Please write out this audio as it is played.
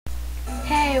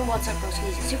Hey, what's up,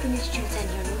 broskies? It's Super Ninja 10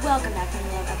 here, and welcome back to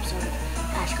another episode of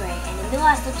AshGray. And in the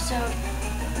last episode,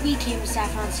 we came to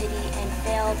Saffron City and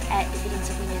failed at defeating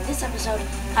Sabrina. In this episode,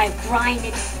 I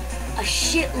grinded a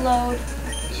shitload,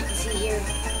 as you can see here.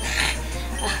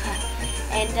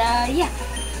 Yeah.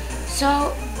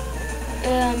 So,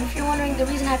 if you're wondering, the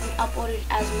reason I haven't uploaded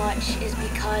as much is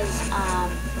because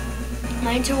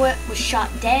my internet was shot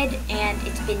dead and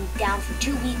it's been down for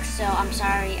 2 weeks, so I'm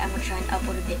sorry. I'm gonna try and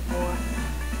upload a bit more.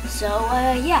 So,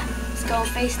 yeah, let's go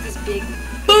face this big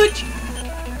bitch.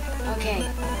 Okay.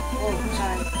 Oh,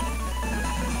 sorry.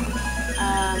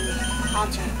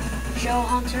 Haunter. Show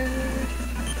Haunter.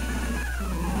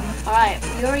 Alright,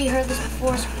 we already heard this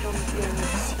before, so we don't really need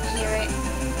to hear it.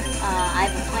 I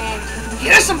have a plan.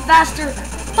 Here's some faster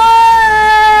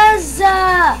buzz!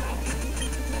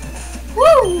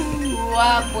 Woo!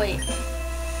 Wait.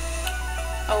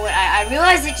 Oh, wait, I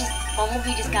realized it just,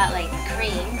 Bumblebee just got, like,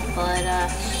 creamed, but,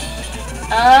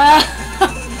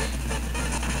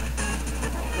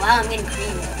 wow, I'm getting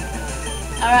creamed.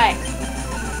 Alright.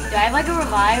 Do I have, like, a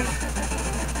revive?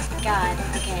 God,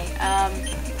 okay,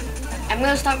 I'm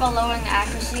gonna start by lowering the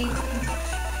accuracy.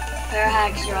 Bear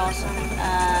hacks, you're awesome.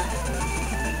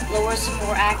 Lower some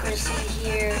more accuracy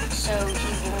here, so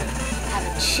he won't have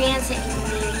a chance at hitting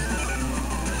me.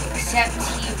 Except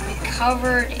he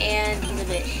recovered and he's a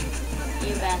bitch.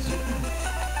 You bastard.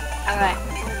 Alright.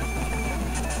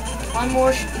 One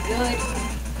more should be good.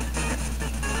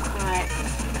 Alright.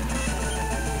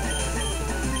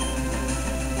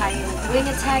 I can wing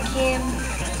attack him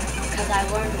because I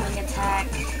learned wing attack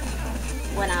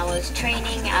when I was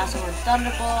training. I also learned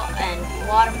Thunderbolt and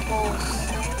Water Pulse.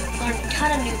 Learned a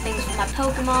ton of new things from my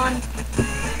Pokemon.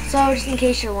 So, just in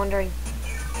case you're wondering.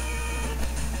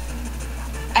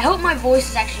 I hope my voice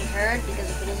is actually heard, because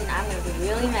if it isn't, I'm going to be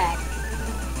really mad.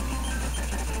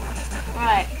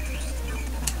 Alright.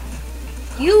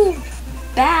 You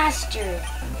bastard.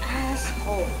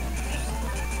 Asshole.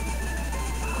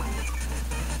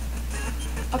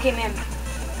 Okay, man.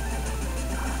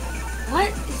 What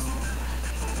is...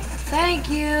 Thank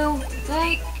you.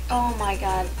 Oh my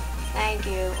god. Thank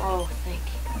you. Oh, thank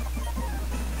you.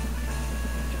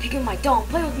 You're picking my don't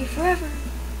play with me forever.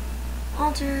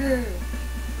 Haunter.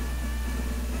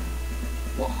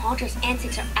 Well, Haunter's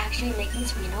antics are actually making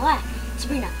Sabrina laugh.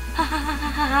 Sabrina, ha ha ha ha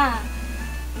ha ha.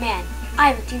 Man, I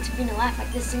haven't seen Sabrina laugh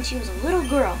like this since she was a little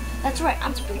girl. That's right,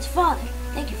 I'm Sabrina's father.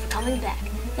 Thank you for coming back.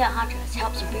 That Haunter has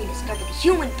helped Sabrina discover the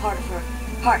human part of her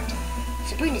heart.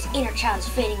 Sabrina's inner child is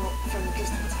fading from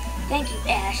existence. Thank you,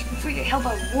 Ash, for your help.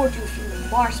 I reward you from the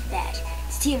Mars badge.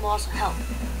 This team will also help.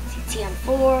 See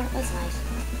TM4, that's nice.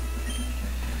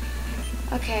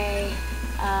 Okay,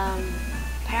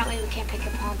 apparently we can't pick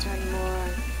up Haunter anymore.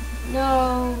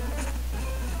 No.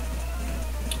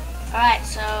 Alright,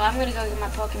 so I'm gonna go get my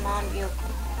Pokemon real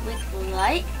quick,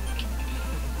 like.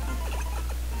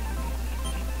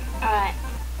 Alright.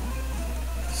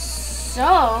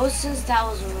 So, since that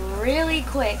was really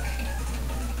quick,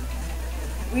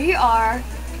 we are,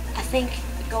 I think,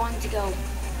 going to go.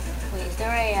 Wait, is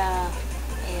there a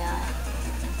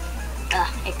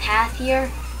path here?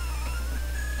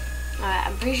 Alright,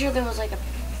 I'm pretty sure there was like a.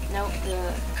 Nope,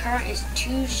 the current is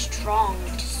too strong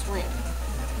to swim.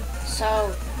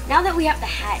 So, now that we have the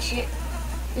hatchet,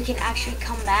 we can actually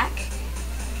come back,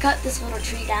 cut this little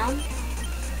tree down,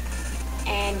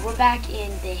 and we're back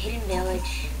in the hidden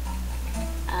village.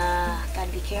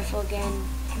 Gotta be careful again.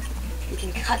 We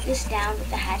can cut this down with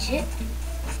the hatchet,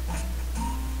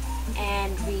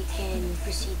 and we can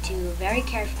proceed to very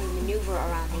carefully maneuver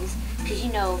around these, because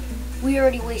you know, we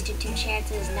already wasted 2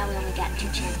 chances, now we only got 2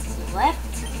 chances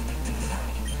left.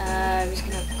 I'm just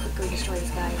gonna quickly destroy this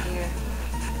guy here.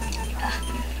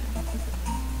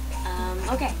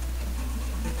 Okay.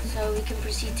 So we can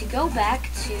proceed to go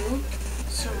back to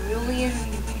Cerulean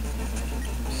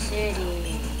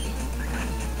City.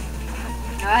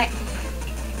 Alright.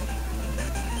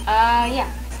 Yeah.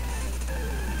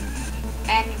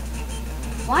 And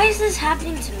why is this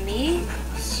happening to me?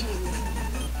 Jesus.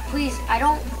 Please, I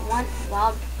don't want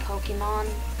wild Pokemon.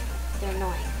 They're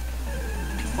annoying.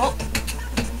 Oh.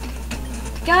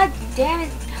 God damn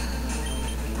it.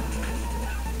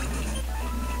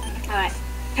 Alright.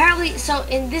 Apparently, so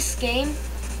in this game,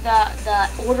 the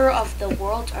order of the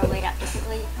worlds are laid out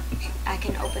differently. I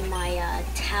can open my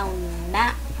town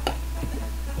map.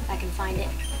 If I can find it.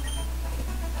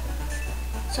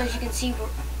 So as you can see, we're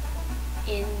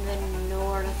in the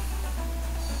North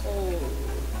Pole.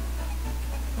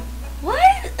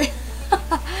 What?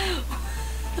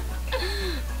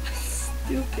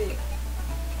 Stupid.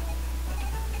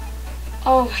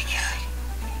 Oh my god.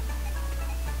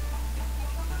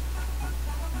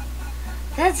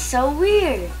 That's so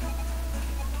weird.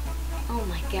 Oh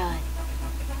my god.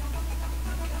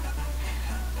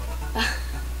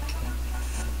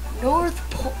 North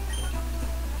Pole.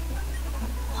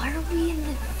 Why are we in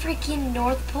the freaking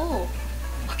North Pole?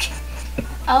 Okay.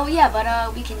 Oh yeah,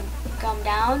 but we can come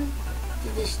down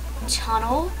through this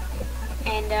tunnel,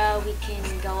 and we can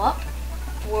go up.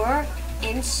 We're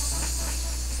in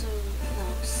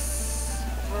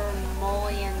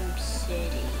Vermilion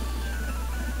City.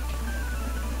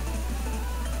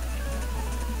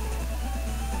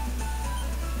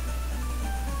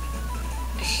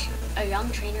 A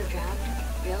young trainer drowned?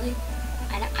 Really?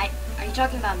 Are you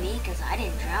talking about me? Because I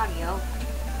didn't drown, yo.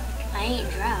 I ain't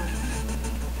drowned.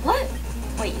 What?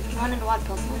 Wait, you run into wild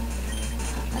Pokemon?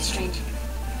 Oh, that's strange.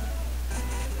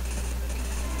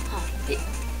 Huh.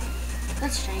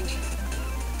 That's strange.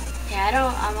 Yeah,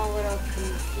 I'm a little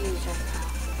confused right now.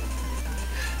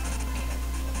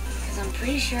 Because I'm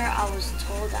pretty sure I was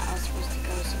told that I was supposed to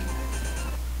go somewhere.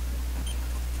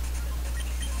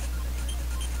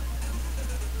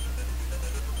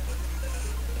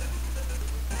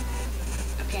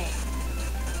 Okay.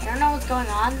 I don't know what's going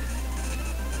on,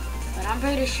 but I'm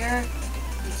pretty sure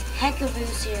it's heckaboo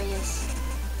serious.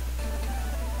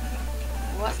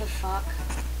 What the fuck?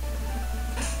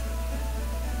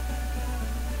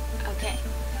 Okay.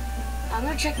 I'm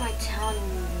gonna check my town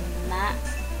map.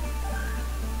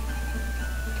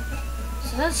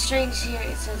 So that's strange here.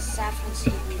 It says Saffron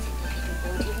City leads into Hidden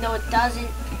Village, even though it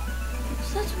doesn't.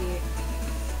 So that's weird.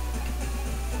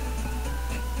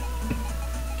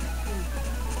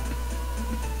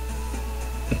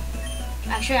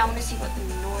 Actually, I want to see what the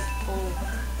North Pole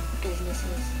business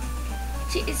is.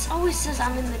 See, it always says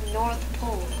I'm in the North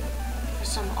Pole for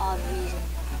some odd reason.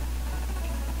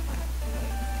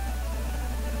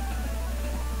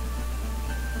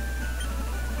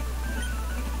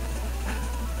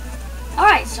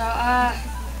 Alright, so, I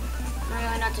don't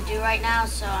really know what to do right now,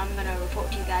 so I'm gonna report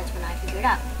to you guys when I figure it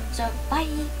out. So, bye!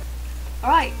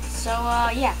 Alright, so,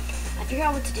 yeah, I figured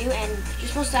out what to do, and you're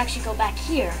supposed to actually go back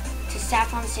here to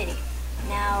Saffron City.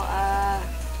 Now,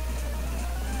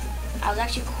 I was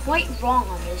actually quite wrong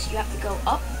on this. You have to go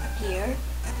up here,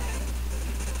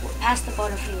 past the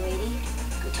Butterfree lady,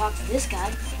 go talk to this guy,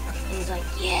 and he's like,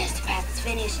 yes, the path is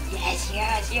finished, yes,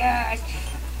 yes, yes.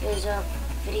 There's a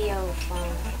video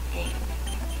phone thing.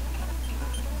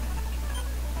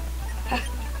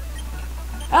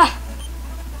 Ah!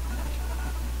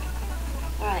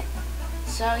 Alright,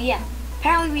 so yeah,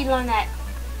 apparently we learned that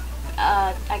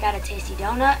I got a tasty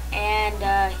donut, and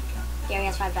here he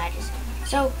has 5 badges.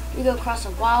 So we go across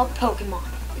a wild Pokemon.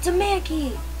 It's a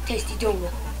Mankey! Tasty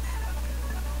donut.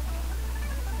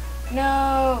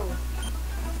 No!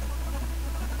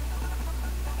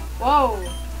 Whoa!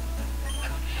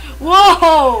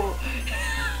 Whoa!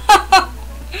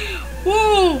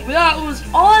 Whoa! That was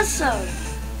awesome!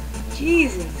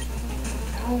 Jesus!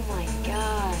 Oh my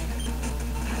god!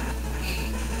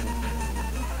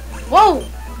 Whoa!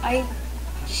 I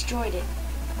destroyed it.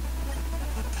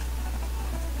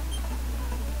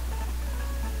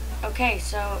 Okay,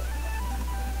 so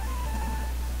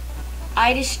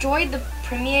I destroyed the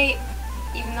Premier,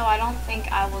 even though I don't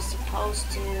think I was supposed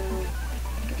to,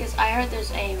 because I heard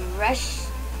there's a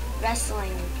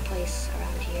wrestling place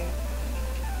around here.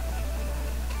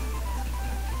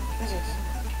 What is this?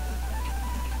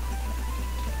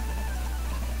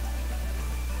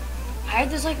 I heard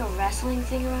there's like a wrestling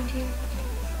thing around here.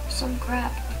 Some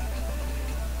crap.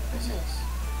 What is this?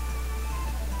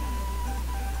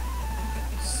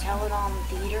 Celadon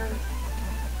Theater?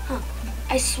 Huh.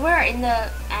 I swear in the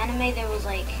anime there was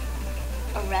like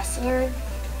a wrestler.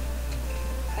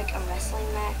 Like a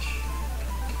wrestling match.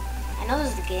 I know this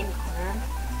is the game corner.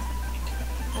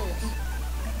 What is this?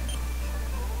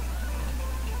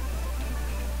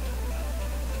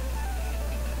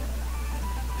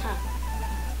 Huh.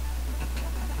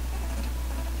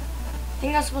 I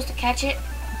think I was supposed to catch it.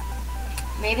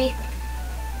 Maybe.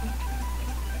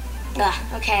 Ugh,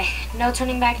 okay. No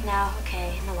turning back now.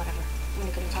 Okay, no whatever. I'm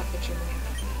gonna talk to the gym later.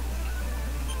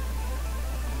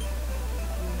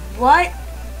 What?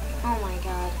 Oh my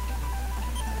god.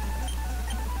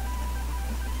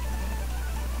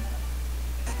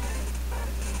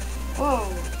 Whoa.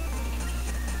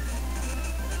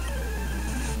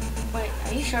 Wait,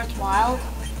 are you sure it's wild?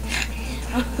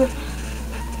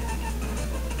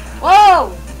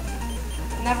 Whoa!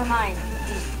 Never mind.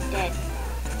 He's dead.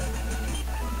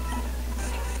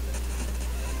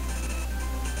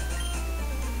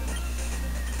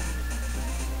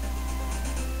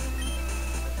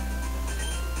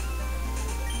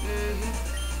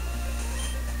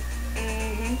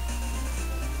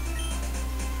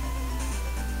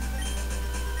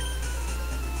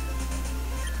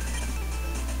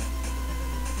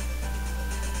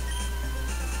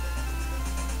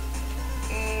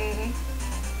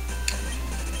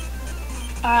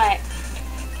 Alright.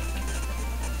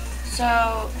 So,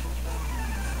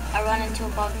 I run into a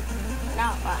bug. No,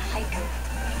 a hiker.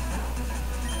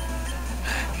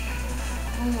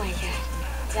 Oh my god.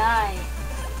 Die.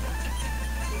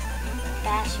 You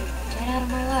bastard. Get out of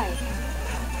my life.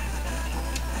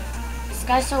 This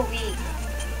guy's so weak.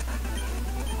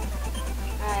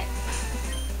 Alright.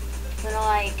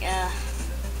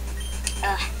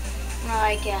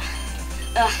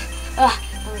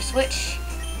 I'm gonna switch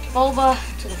Bulba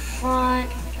to the front,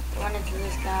 run into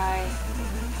this guy.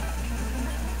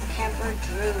 Camper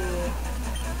Drew.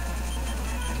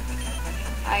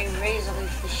 I razor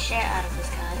leaf the shit out of this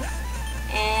guy.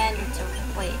 And it's a,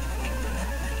 wait.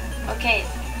 Okay.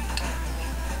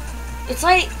 It's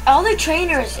like, all the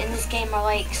trainers in this game are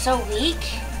like so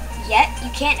weak, yet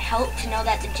you can't help to know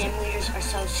that the gym leaders are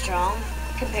so strong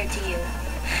compared to you.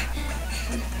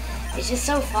 It's just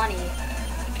so funny.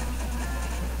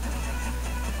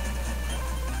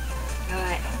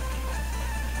 Alright.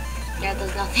 That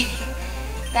does nothing.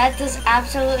 That does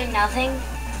absolutely nothing.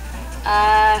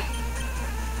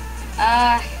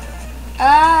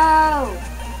 Oh!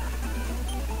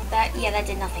 That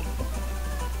did nothing.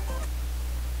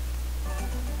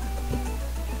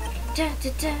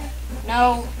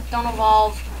 No, don't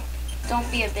evolve. Don't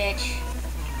be a bitch.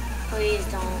 Please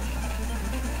don't.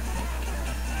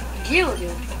 You,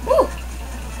 dude. Woo!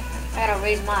 I gotta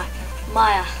raise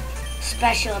my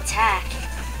special attack.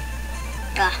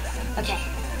 Okay.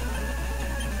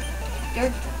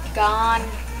 You're gone.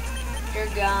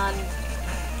 You're gone.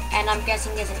 And I'm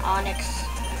guessing there's an Onyx,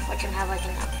 which can have like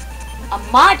a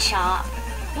Machop.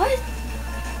 What?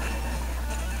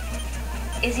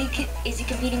 Is he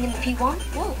competing in the P1?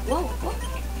 Whoa, whoa, whoa.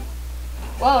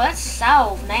 Whoa, that's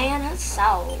salve, man. That's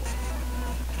salve.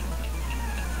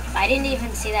 I didn't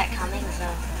even see that coming,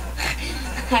 so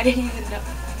I didn't even know.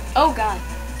 Oh god.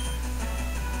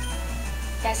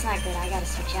 That's not good. I gotta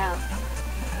switch out.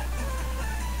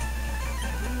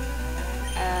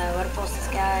 What about this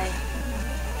guy?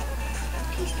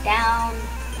 He's down.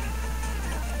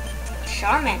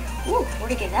 Charmin. Ooh,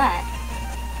 where'd he get that?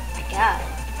 My god.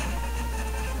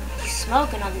 He's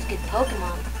smoking all these good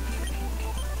Pokemon.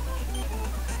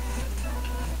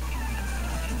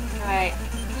 Alright,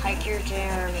 Hiker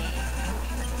Jeremy.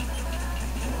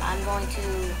 I'm going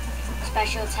to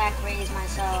special attack raise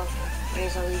myself.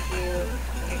 Razor leaf you.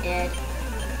 You're dead.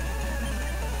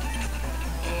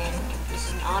 And this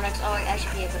is an Onyx. Oh, I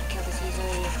should be able to kill this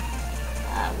easily.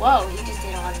 Whoa, he just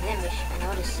did a lot of damage. I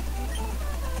noticed.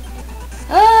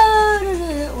 Oh,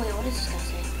 wait, what does this guy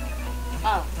say?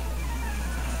 Oh.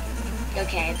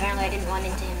 Okay, apparently I didn't run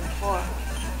into him before.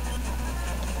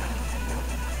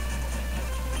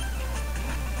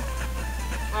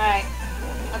 Alright,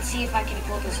 let's see if I can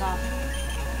pull this off.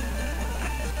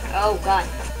 Oh god.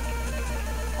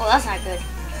 Well, that's not good.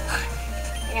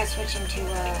 I gotta switch into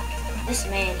this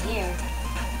man here.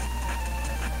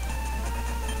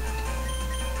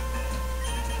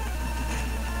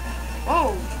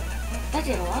 Whoa, that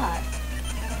did a lot.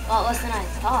 A lot less than I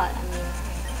thought. I mean,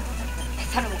 I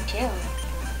thought it would kill.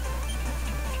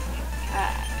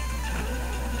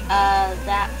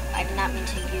 That I did not mean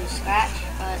to use Scratch,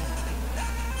 but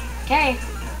okay,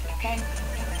 okay.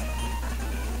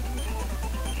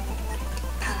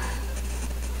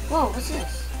 Whoa, what's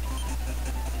this?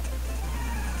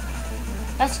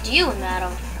 That's you in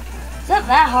battle. Is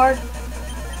that hard?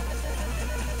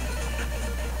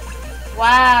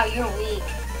 Wow, you're weak.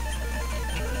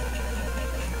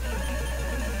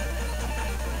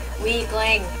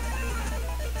 Weakling.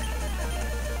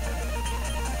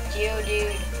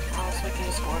 Dude. I'll switch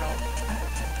into Squirtle.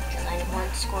 Because I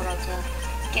want Squirtle to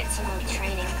get some of the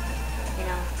training. You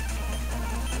know.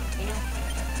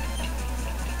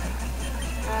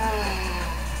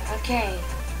 Okay.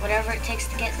 Whatever it takes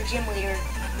to get the gym leader.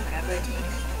 Whatever it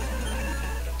takes.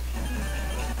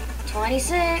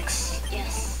 26.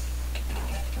 Yes.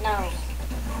 No.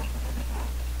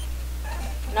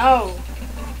 No.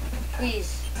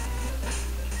 Please.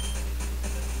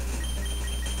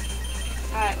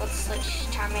 Alright, let's switch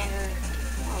Charmander.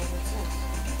 Oh, what's this?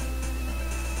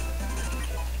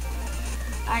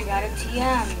 I got a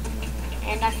TM.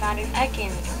 And I found an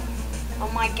Ekans.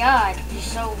 Oh my god, you're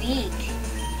so weak.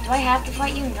 Do I have to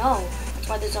fight you? No. That's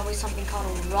why there's always something called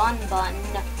a run button.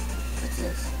 What's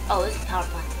this? Oh, this is power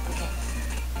plant. Okay.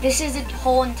 This is a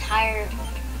whole entire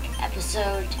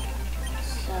episode.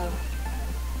 So.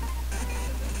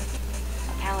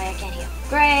 Apparently I can't heal.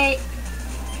 Great!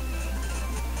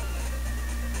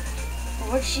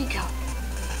 Where'd she go?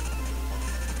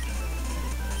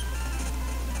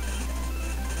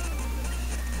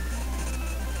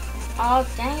 Oh,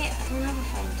 dang it. I don't have a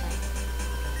fighting type.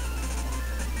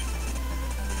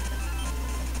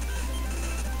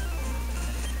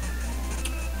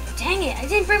 it! I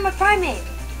didn't bring my primate!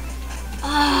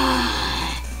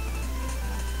 Ah!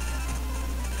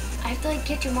 I have to like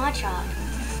catch a Machop.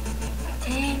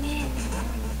 Dang it.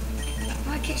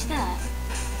 Why catch that?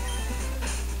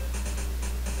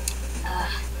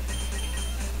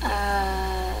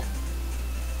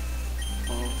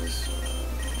 Bulbasaur.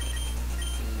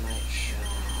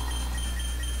 Machop.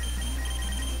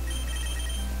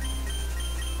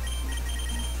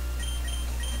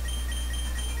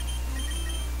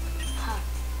 Huh.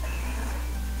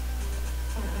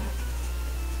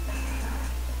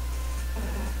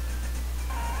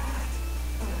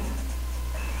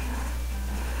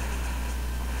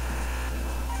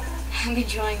 I'm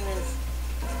enjoying this.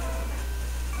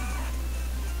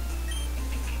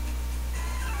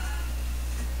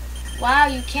 Wow,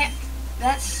 you can't.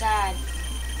 That's sad.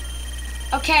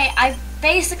 Okay, I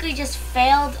basically just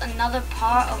failed another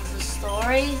part of the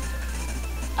story.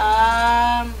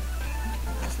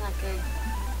 That's not good.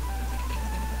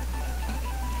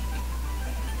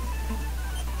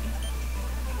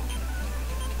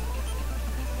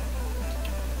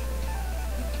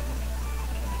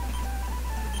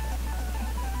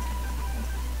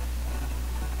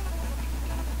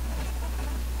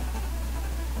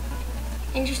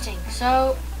 Interesting.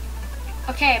 So,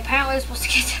 okay, apparently we're supposed to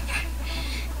get to...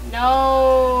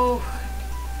 No.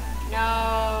 No.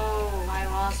 I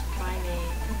lost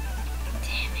primate.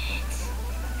 Damn it.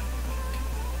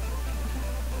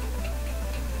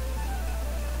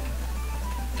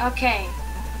 Okay.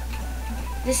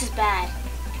 This is bad.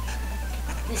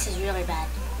 This is really bad.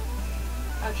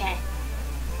 Okay.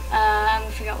 I'm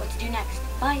gonna figure out what to do next.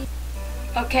 Bye.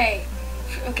 Okay.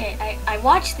 Okay, I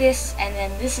watched this, and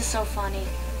then this is so funny.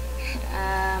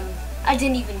 I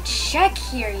didn't even check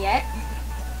here yet.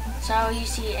 So you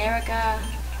see Erica.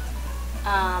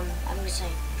 I'm gonna say,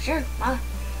 sure, Ma.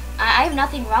 I have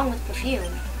nothing wrong with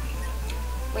perfume.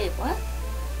 Wait, what?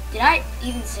 Did I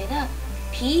even say that?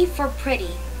 P for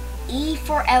pretty, E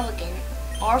for elegant,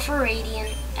 R for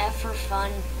radiant, F for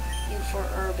fun, U for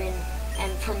urban,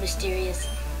 M for mysterious,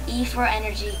 E for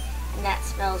energy, and that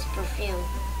smells perfume.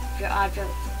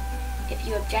 If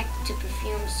you object to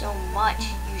perfume so much,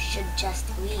 you should just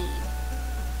leave.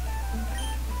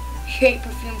 You hate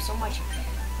perfume so much.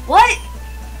 What?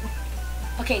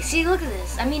 Okay, see, look at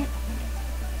this. I mean,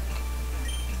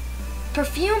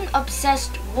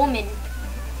 perfume-obsessed woman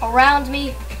around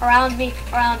me.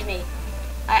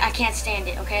 I can't stand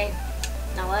it, okay?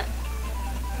 Now what?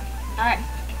 Alright.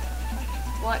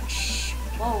 What? Shh.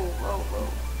 Whoa.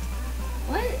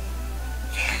 What?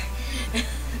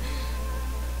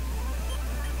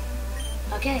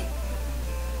 Okay.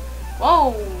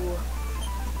 Whoa.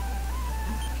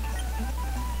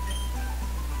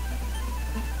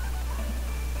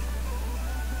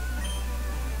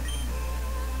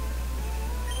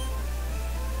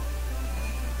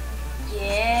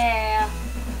 Yeah.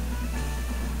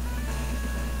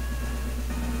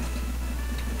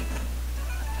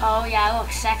 Oh yeah, I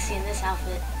look sexy in this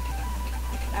outfit.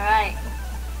 Alright.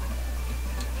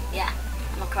 Yeah,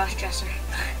 I'm a cross-dresser.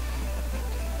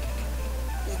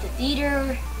 This is the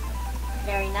theater.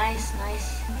 Very nice.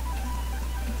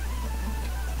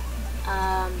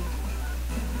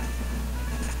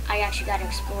 I actually got to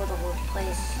explore the whole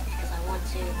place because I want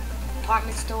to.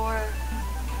 Department store,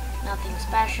 nothing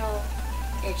special.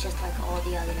 It's just like all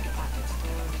the other department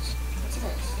stores. What's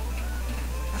this?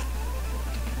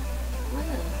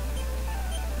 Whoa.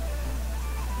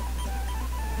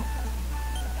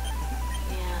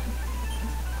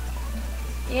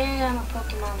 Yeah, I'm a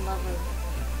Pokemon lover.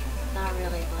 Not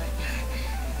really, but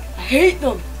I hate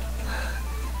them.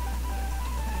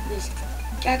 This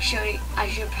actually, I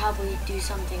should probably do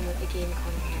something with the game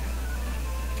corner here.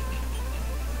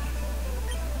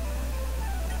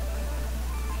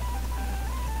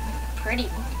 Pretty.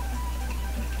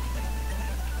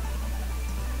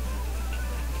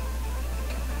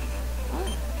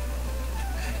 Oh.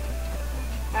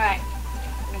 All right,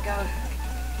 I'm gonna go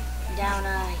down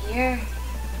here.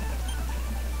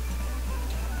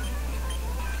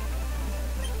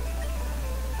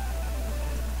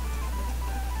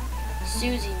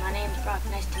 Susie, my name's Brock.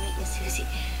 Nice to meet you, Susie.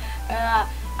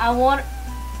 I want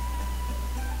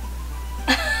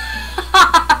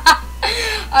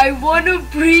I want to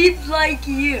breed like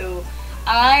you.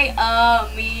 I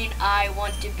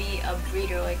want to be a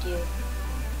breeder like you.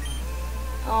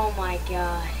 Oh my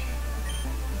god.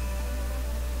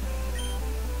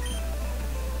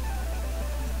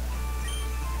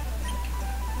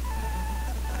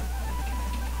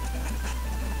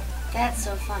 That's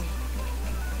so funny.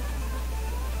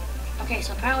 Okay,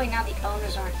 so apparently now the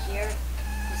owners aren't here.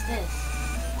 What's this?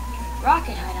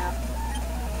 Rocket hideout.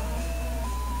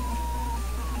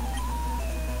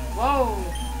 Whoa.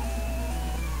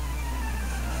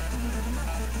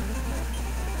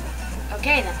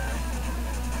 Okay then.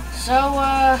 So,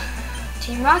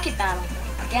 Team Rocket battle.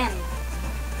 Again.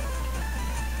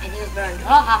 And he was burned.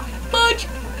 Haha. Fudge!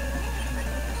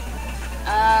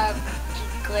 He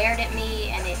glared at me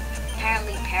and it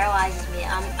apparently paralyzes me.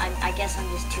 I guess I'm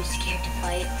just too scared to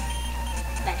fight.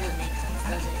 That doesn't make sense,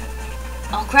 does it?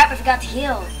 Oh crap, I forgot to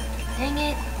heal. Dang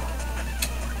it.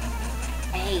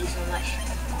 I hate you so much.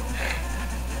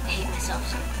 I hate myself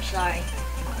so much, sorry.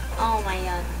 Oh my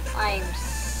god. I am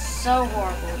so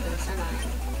horrible at this, am I?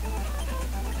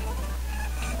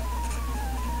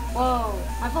 Whoa,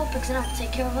 my Vulpix enough to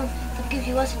take care of them. They'll give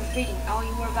you lesson in breeding. All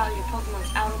you worry about is your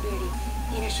Pokemon's outer beauty.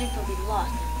 The inner strength will be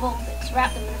lost. Vulpix,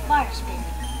 wrap them in a fire spin.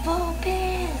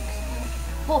 Vulpix!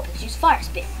 Vulpix, use fire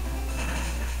spin.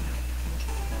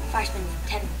 Fire spin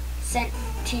 10 sent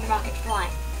Team Rocket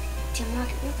flying. Team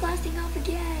Rocket, we're blasting off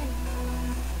again.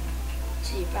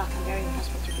 See, Brock, I'm very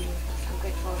impressed with your breeding skills. I'm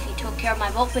grateful if you took care of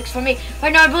my Vulpix for me.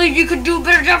 Right now I believe you could do a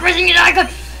better job raising it than I could.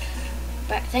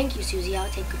 But thank you, Susie. I'll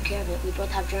take good care of it. We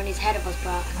both have journeys ahead of us,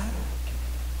 Brock.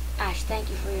 Ash, thank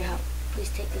you for your help. Please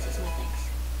take this as my thanks.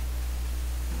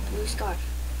 Blue scarf.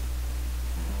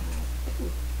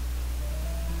 Ooh.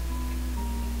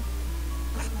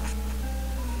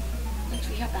 Thanks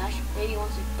for your help, Ash. Maybe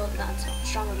once we've both gotten so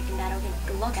stronger we can battle again.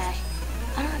 Good luck, Ash.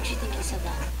 I don't actually think he said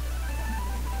that.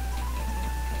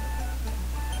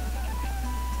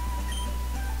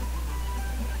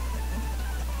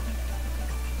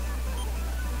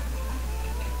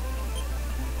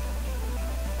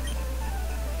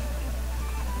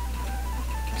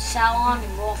 Salon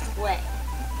and roll away.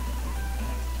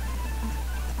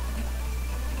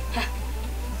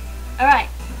 Alright.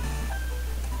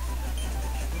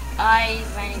 I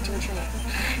ran into a train.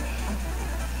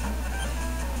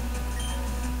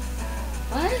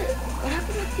 What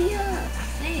happened with the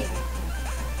thing?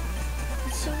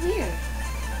 It's so weird.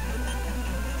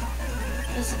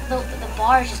 The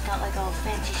bar just got like all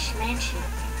fancy schmancy.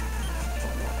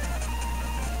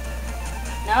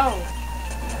 No.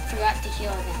 Forgot to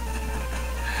heal again.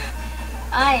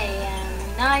 I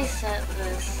am nice at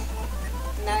this.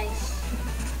 Nice.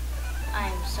 I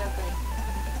am so good.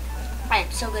 I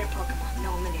am so good at Pokemon.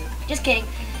 No, I'm a noob. Just kidding.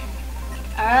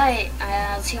 Alright,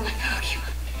 let's heal my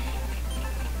Pokemon.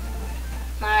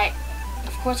 Alright.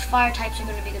 Of course, fire types are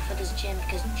going to be good for this gym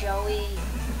because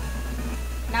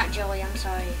not Joey, I'm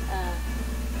sorry.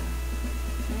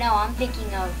 No, I'm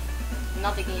thinking of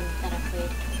another game that I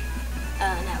played.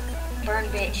 No. Burn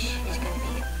Bitch is going to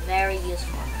be very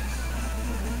useful in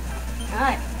this.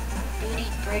 Alright. Beauty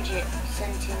Bridget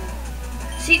sent in.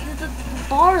 See, the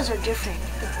bars are different.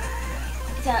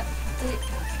 The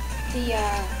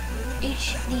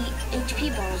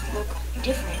HP bars look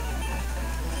different.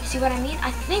 You see what I mean? I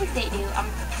think they do. I'm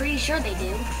pretty sure they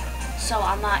do. So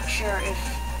I'm not sure if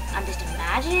I'm just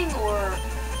imagining or I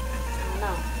don't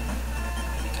know.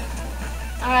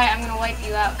 Alright, I'm going to wipe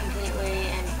you out completely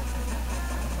and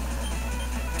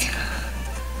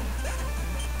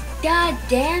God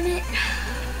damn it.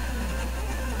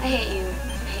 I hate you. I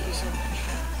hate you so much.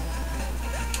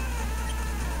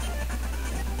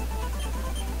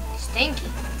 Stinky.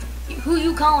 Who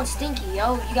you calling stinky,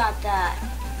 yo? You got that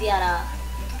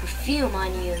perfume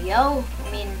on you, yo.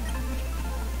 I mean,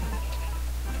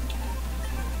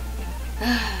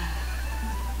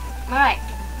 alright.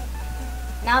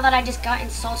 Now that I just got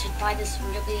insulted by this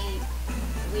really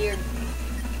weird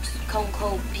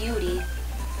Konko beauty,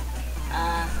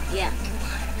 yeah.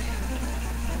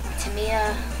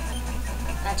 Tamia,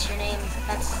 that's your name?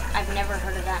 I've never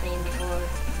heard of that name before,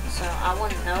 so I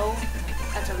want to know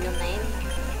if that's a real name,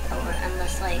 or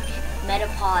unless, like,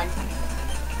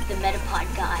 the Metapod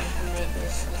guy who made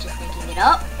this is just making it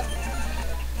up.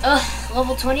 Ugh,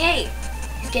 level 28.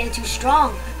 He's getting too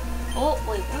strong. Oh,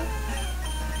 wait, what?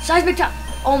 Seismic Toss.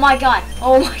 Oh my god.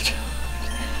 Oh my god.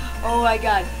 Oh my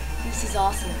god. This is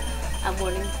awesome. I'm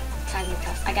winning. Seismic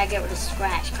Toss. I gotta get rid of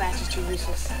Scratch. Scratch is too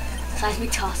useless.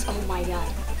 Seismic Toss. Oh my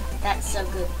god. That's so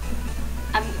good.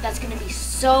 That's gonna be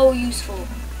so useful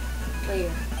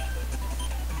later.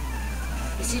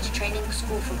 This is a training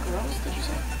school for girls, did you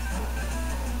say?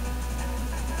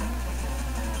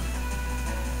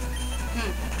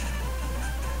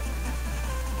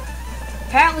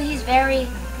 Apparently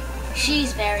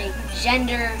she's very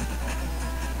gender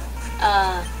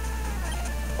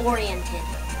oriented.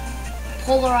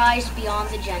 Polarized beyond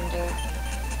the gender.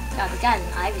 God, the guy's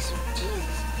an Ivysaur.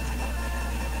 Jesus.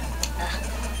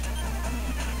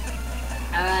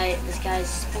 Alright, this guy's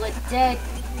split dead.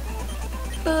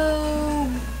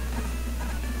 Boom!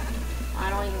 I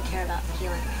don't even care about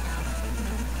healing right now.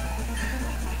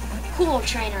 cool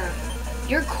trainer.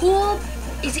 You're cool.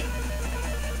 Is it?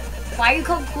 Why are you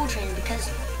called cool trainer? Because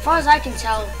as far as I can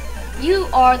tell, you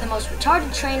are the most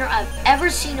retarded trainer I've ever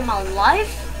seen in my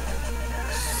life.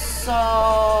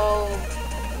 So,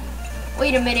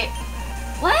 wait a minute.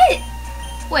 What?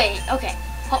 Wait, okay.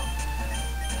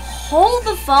 Hold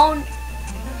the phone.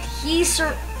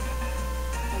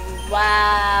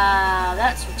 Wow,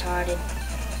 that's retarded.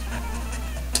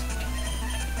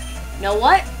 Know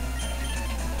what?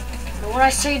 Know what I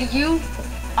say to you?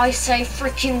 I say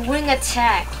freaking wing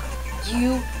attack.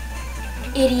 You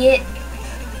idiot.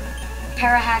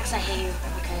 Parahacks, I hate you.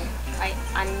 Okay.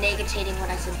 I'm negating what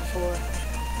I said before.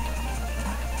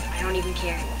 I don't even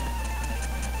care.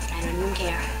 I don't even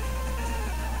care.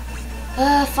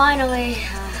 Finally.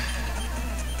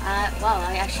 Wow,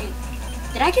 I actually...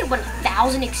 Did I get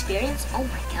 1,000 experience? Oh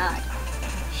my god.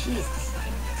 Jesus.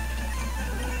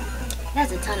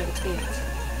 That's a ton of experience.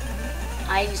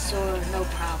 Ivysaur, no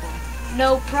problem.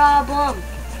 No problem!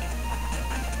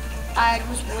 I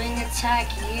just wing attack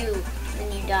you,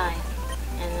 then you die.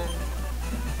 And then...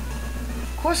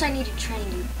 Of course I need to train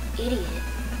you, idiot.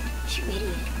 You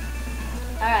idiot.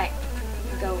 Alright,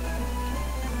 go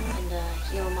and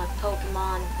heal my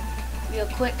Pokemon real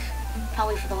quick.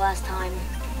 Probably for the last time.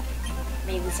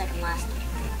 Maybe the second last.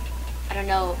 I don't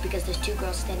know, because there's two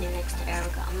girls standing next to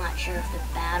Erica. I'm not sure if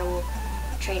they're battle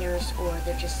trainers or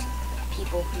they're just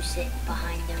people who sit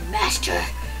behind their master.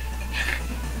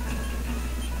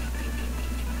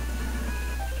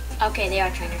 Okay, they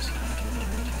are trainers.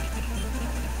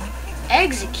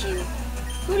 Execute?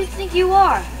 Who do you think you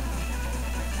are?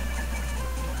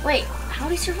 Wait, how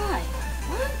did he survive?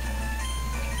 What?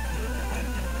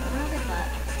 I don't get that.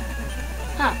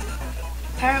 Huh.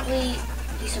 Apparently,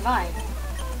 he survived.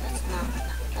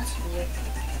 That's weird.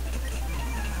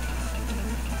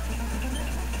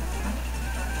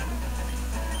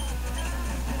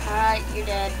 Alright, you're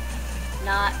dead.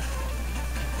 Not.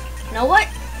 You know what?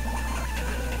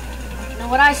 You know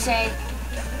what I say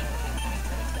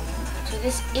to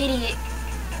this idiot?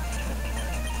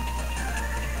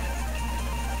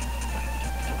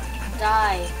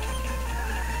 Die.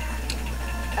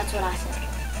 That's what I said.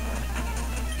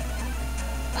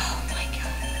 Oh my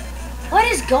god. What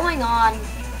is going on?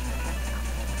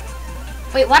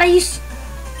 Wait, what I use?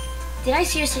 Did I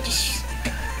seriously just...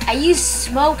 I use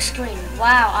smoke screen.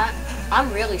 Wow,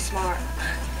 I'm really smart.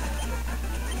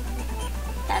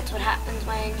 That's what happens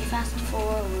when you fast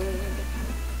forward.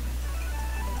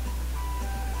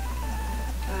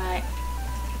 Alright.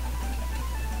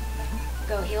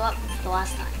 Go heal up for the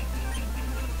last time.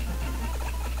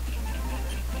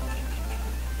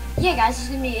 Yeah, guys, this is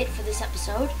going to be it for this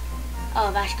episode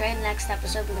of AshGray. In the next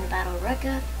episode, we're going to battle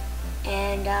Rekka.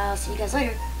 And I'll see you guys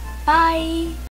later. Bye!